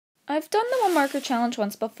I've done the one marker challenge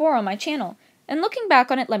once before on my channel, and looking back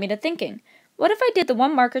on it led me to thinking, what if I did the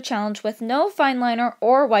one marker challenge with no fine liner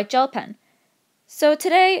or white gel pen? So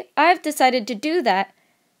today, I've decided to do that,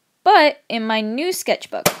 but in my new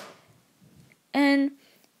sketchbook. And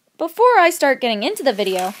before I start getting into the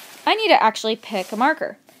video, I need to actually pick a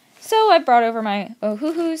marker. So I brought over my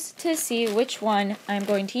Ohuhus to see which one I'm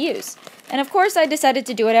going to use. And of course I decided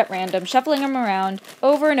to do it at random, shuffling them around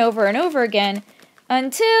over and over and over again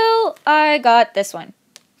until I got this one.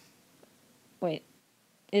 Wait,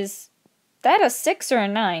 is that a 6 or a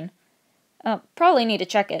 9? Probably need to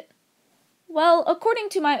check it. Well, according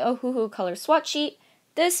to my Ohuhu color swatch sheet,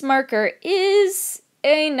 this marker is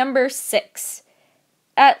a number 6.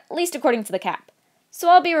 At least according to the cap. So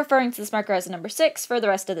I'll be referring to this marker as a number 6 for the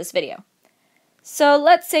rest of this video. So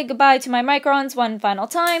let's say goodbye to my microns one final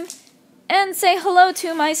time, and say hello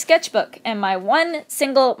to my sketchbook and my one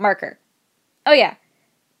single marker. Oh yeah,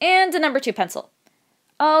 and a number 2 pencil.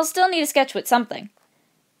 I'll still need to sketch with something.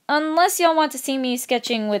 Unless y'all want to see me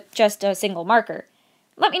sketching with just a single marker.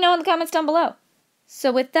 Let me know in the comments down below.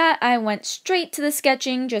 So with that, I went straight to the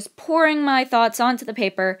sketching, just pouring my thoughts onto the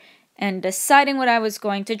paper, and deciding what I was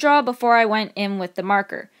going to draw before I went in with the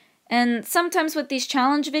marker. And sometimes with these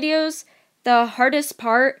challenge videos, the hardest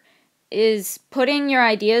part is putting your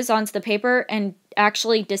ideas onto the paper and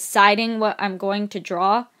actually deciding what I'm going to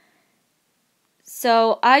draw.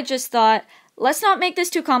 So I just thought, let's not make this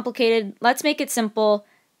too complicated, let's make it simple,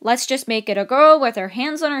 let's just make it a girl with her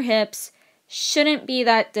hands on her hips. Shouldn't be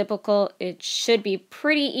that difficult, it should be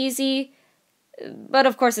pretty easy, but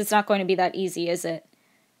of course it's not going to be that easy, is it?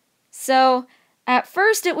 So, at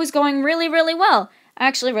first it was going really, really well. I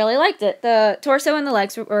actually really liked it. The torso and the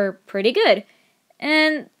legs were pretty good.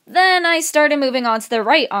 And then I started moving on to the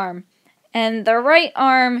right arm. And the right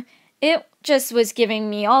arm, it just was giving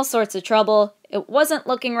me all sorts of trouble. It wasn't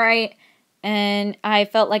looking right, and I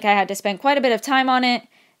felt like I had to spend quite a bit of time on it.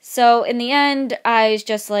 So in the end, I was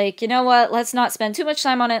just like, you know what, let's not spend too much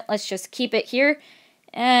time on it, let's just keep it here.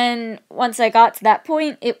 And once I got to that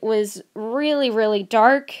point, it was really, really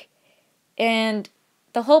dark. And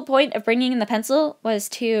the whole point of bringing in the pencil was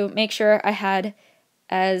to make sure I had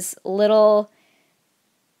as little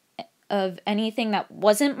of anything that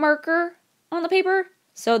wasn't marker on the paper.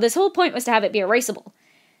 So this whole point was to have it be erasable.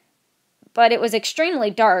 But it was extremely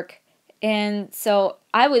dark, and so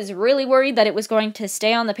I was really worried that it was going to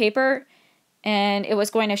stay on the paper and it was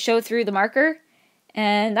going to show through the marker,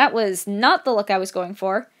 and that was not the look I was going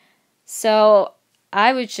for. So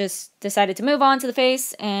I was just decided to move on to the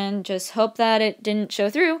face and just hope that it didn't show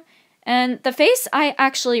through. And the face I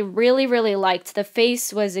actually really, really liked. The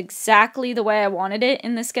face was exactly the way I wanted it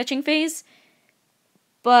in the sketching phase.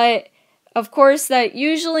 But, of course, that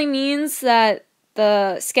usually means that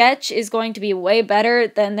the sketch is going to be way better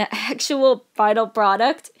than the actual final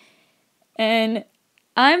product. And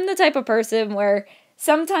I'm the type of person where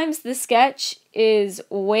sometimes the sketch is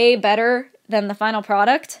way better than the final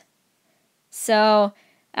product. So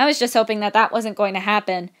I was just hoping that that wasn't going to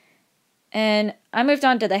happen. And I moved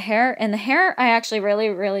on to the hair, and the hair I actually really,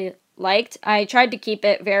 really liked. I tried to keep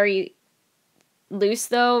it very loose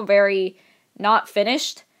though, very not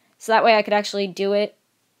finished, so that way I could actually do it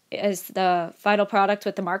as the final product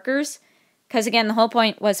with the markers. Because again, the whole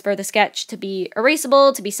point was for the sketch to be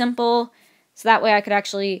erasable, to be simple, so that way I could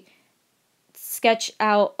actually sketch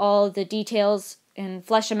out all the details and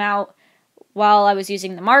flesh them out while I was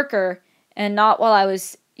using the marker, and not while I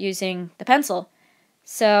was using the pencil.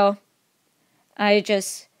 So I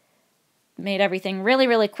just made everything really,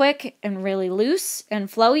 really quick and really loose and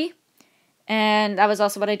flowy. And that was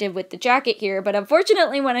also what I did with the jacket here. But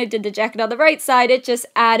unfortunately, when I did the jacket on the right side, it just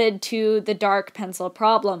added to the dark pencil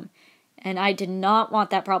problem. And I did not want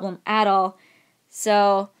that problem at all.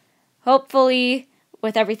 So hopefully,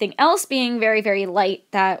 with everything else being very, very light,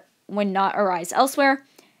 that would not arise elsewhere.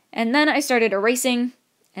 And then I started erasing,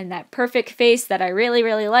 and that perfect face that I really,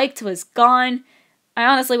 really liked was gone. I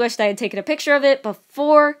honestly wished I had taken a picture of it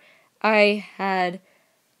before I had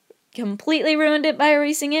completely ruined it by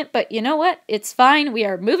erasing it, but you know what? It's fine. We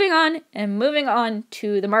are moving on and moving on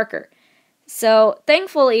to the marker. So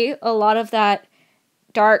thankfully, a lot of that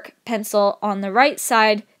dark pencil on the right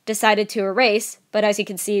side decided to erase, but as you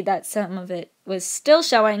can see, that some of it was still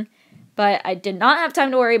showing, but I did not have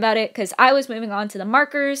time to worry about it because I was moving on to the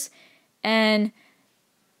markers. And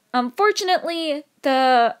unfortunately,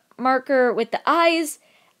 the marker with the eyes,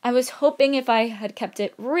 I was hoping if I had kept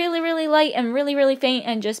it really, really light and really, really faint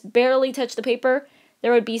and just barely touched the paper,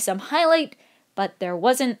 there would be some highlight, but there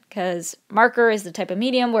wasn't, because marker is the type of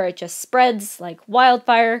medium where it just spreads like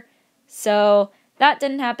wildfire. So that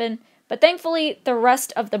didn't happen, But thankfully, the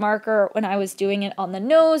rest of the marker, when I was doing it on the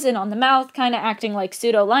nose and on the mouth, kind of acting like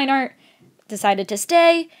pseudo line art, decided to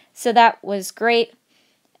stay, so that was great.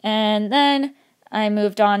 And then I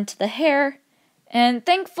moved on to the hair, and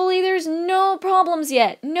thankfully there's no problems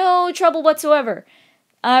yet, no trouble whatsoever.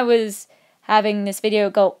 I was having this video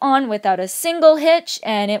go on without a single hitch,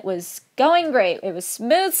 and it was going great. It was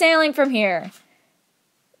smooth sailing from here.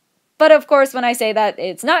 But of course, when I say that,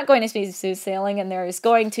 it's not going to be smooth sailing, and there is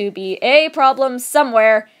going to be a problem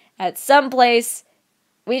somewhere, at some place.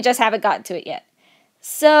 We just haven't gotten to it yet.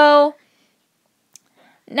 So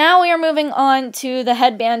now we are moving on to the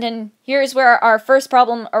headband, and here's where our first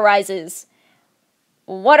problem arises.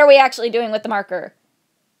 What are we actually doing with the marker?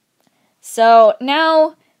 So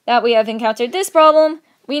now that we have encountered this problem,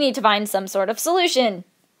 we need to find some sort of solution.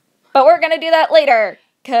 But we're going to do that later,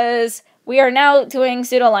 because we are now doing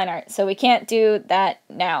pseudo-line art, so we can't do that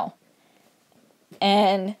now.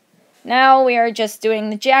 And now we are just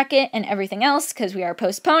doing the jacket and everything else, because we are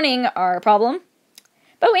postponing our problem.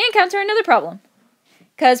 But we encounter another problem,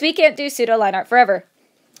 because we can't do pseudo-line art forever.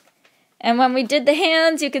 And when we did the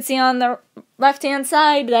hands, you could see on the left-hand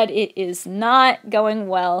side that it is not going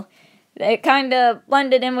well. It kind of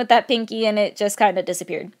blended in with that pinky, and it just kind of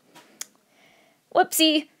disappeared.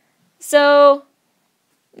 Whoopsie. So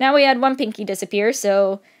now we had one pinky disappear,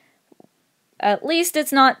 so at least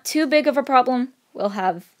it's not too big of a problem. We'll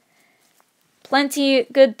have plenty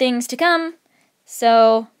good things to come.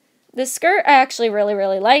 So the skirt I actually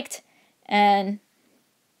really liked, and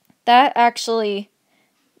that actually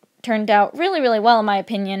turned out really well in my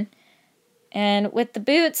opinion. And with the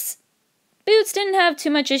boots didn't have too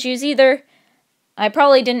much issues either. I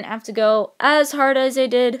probably didn't have to go as hard as I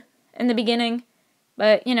did in the beginning,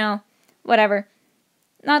 but you know, whatever.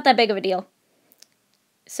 Not that big of a deal.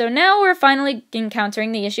 So now we're finally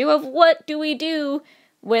encountering the issue of what do we do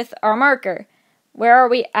with our marker? Where are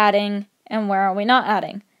we adding and where are we not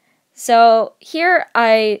adding? So here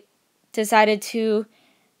I decided to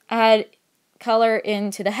add color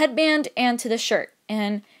into the headband and to the shirt.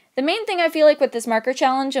 And the main thing I feel like with this marker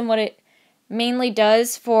challenge and what it mainly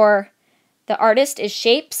does for the artist is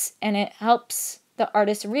shapes, and it helps the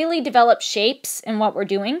artist really develop shapes in what we're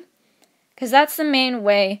doing. Because that's the main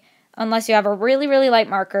way, unless you have a really light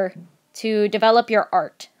marker, to develop your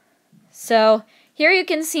art. So here you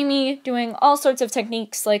can see me doing all sorts of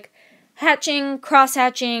techniques like hatching,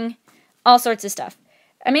 cross-hatching, all sorts of stuff.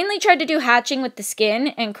 I mainly tried to do hatching with the skin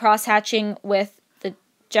and cross-hatching with the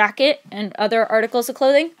jacket and other articles of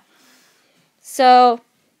clothing. So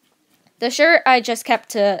the shirt I just kept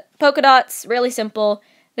to polka dots, really simple.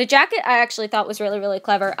 The jacket I actually thought was really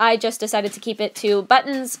clever. I just decided to keep it to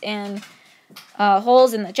buttons and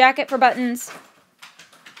holes in the jacket for buttons.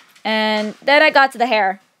 And then I got to the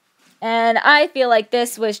hair. And I feel like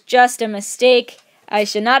this was just a mistake. I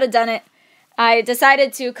should not have done it. I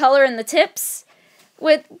decided to color in the tips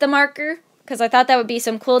with the marker because I thought that would be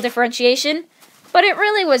some cool differentiation. But it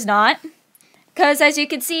really was not. Because as you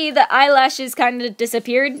can see, the eyelashes kind of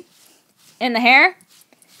disappeared in the hair.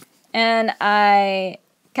 And I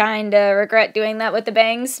kind of regret doing that with the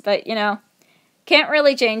bangs. But, you know, can't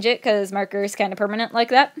really change it because marker is kind of permanent like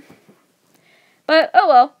that. But, oh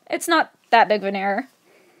well, it's not that big of an error.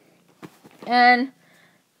 And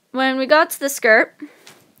when we got to the skirt,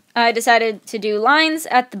 I decided to do lines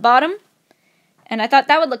at the bottom. And I thought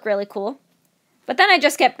that would look really cool. But then I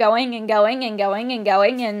just kept going and going and going and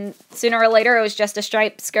going. And sooner or later, it was just a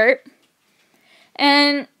striped skirt.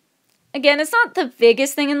 And again, it's not the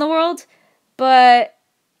biggest thing in the world. But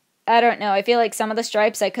I don't know. I feel like some of the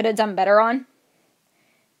stripes I could have done better on.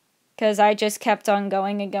 Because I just kept on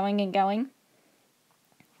going and going and going.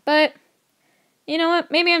 But you know what?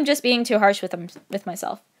 Maybe I'm just being too harsh with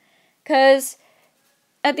myself. Because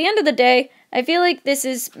at the end of the day, I feel like this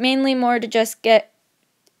is mainly more to just get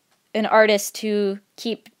an artist to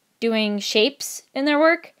keep doing shapes in their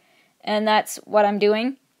work. And that's what I'm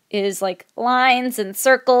doing, is like lines and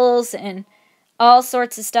circles and all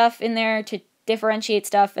sorts of stuff in there to differentiate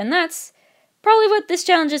stuff. And that's probably what this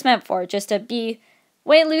challenge is meant for, just to be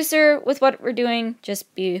way looser with what we're doing,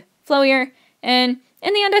 just be flowier. And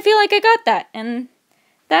in the end, I feel like I got that. And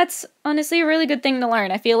that's honestly a really good thing to learn.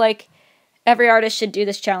 I feel like every artist should do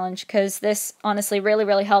this challenge because this honestly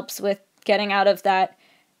really helps with getting out of that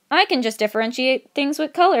I can just differentiate things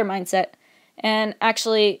with color mindset and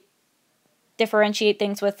actually differentiate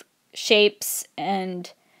things with shapes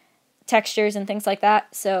and textures and things like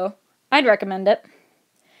that. So I'd recommend it.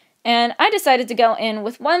 And I decided to go in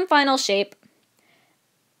with one final shape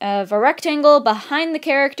of a rectangle behind the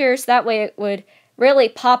characters. That way it would really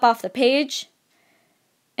pop off the page.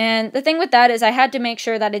 And the thing with that is I had to make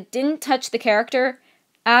sure that it didn't touch the character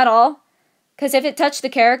at all. Because if it touched the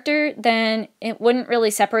character, then it wouldn't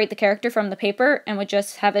really separate the character from the paper and would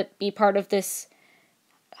just have it be part of this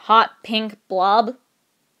hot pink blob.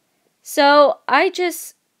 So I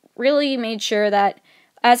just really made sure that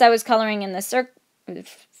as I was coloring in this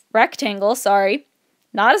rectangle, sorry,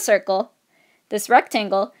 not a circle, this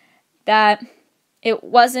rectangle, that it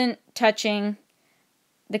wasn't touching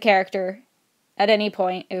the character at any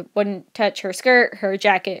point. It wouldn't touch her skirt, her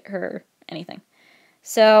jacket, her anything.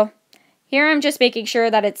 So here I'm just making sure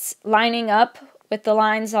that it's lining up with the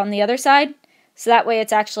lines on the other side, so that way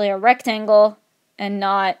it's actually a rectangle and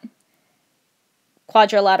not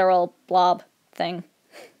quadrilateral blob thing.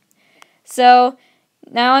 So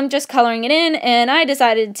now I'm just coloring it in, and I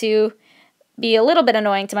decided to be a little bit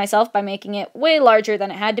annoying to myself by making it way larger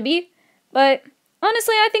than it had to be, but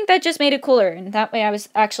honestly I think that just made it cooler, and that way I was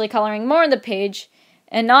actually coloring more on the page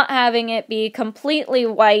and not having it be completely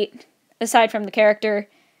white aside from the character,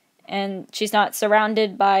 and she's not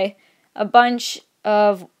surrounded by a bunch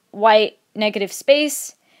of white negative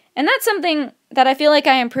space. And that's something that I feel like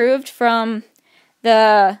I improved from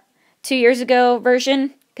the 2 years ago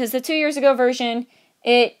version, because the 2 years ago version,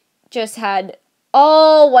 it just had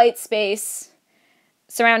all white space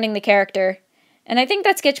surrounding the character. And I think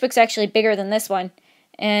that sketchbook's actually bigger than this one.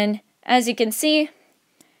 And as you can see,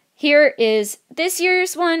 here is this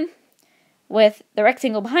year's one with the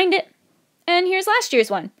rectangle behind it, and here's last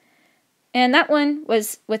year's one. And that one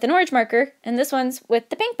was with an orange marker, and this one's with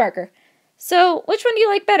the pink marker. So which one do you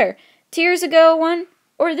like better? 2 years ago one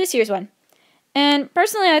or this year's one? And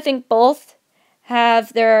personally, I think both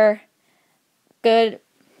have their good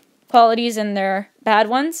qualities and their bad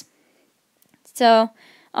ones. So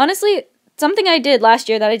honestly, something I did last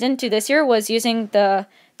year that I didn't do this year was using the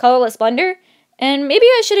colorless blender, and maybe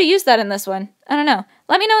I should have used that in this one. I don't know.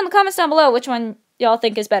 Let me know in the comments down below which one y'all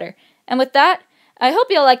think is better. And with that, I hope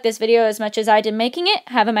y'all like this video as much as I did making it.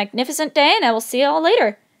 Have a magnificent day, and I will see y'all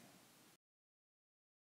later.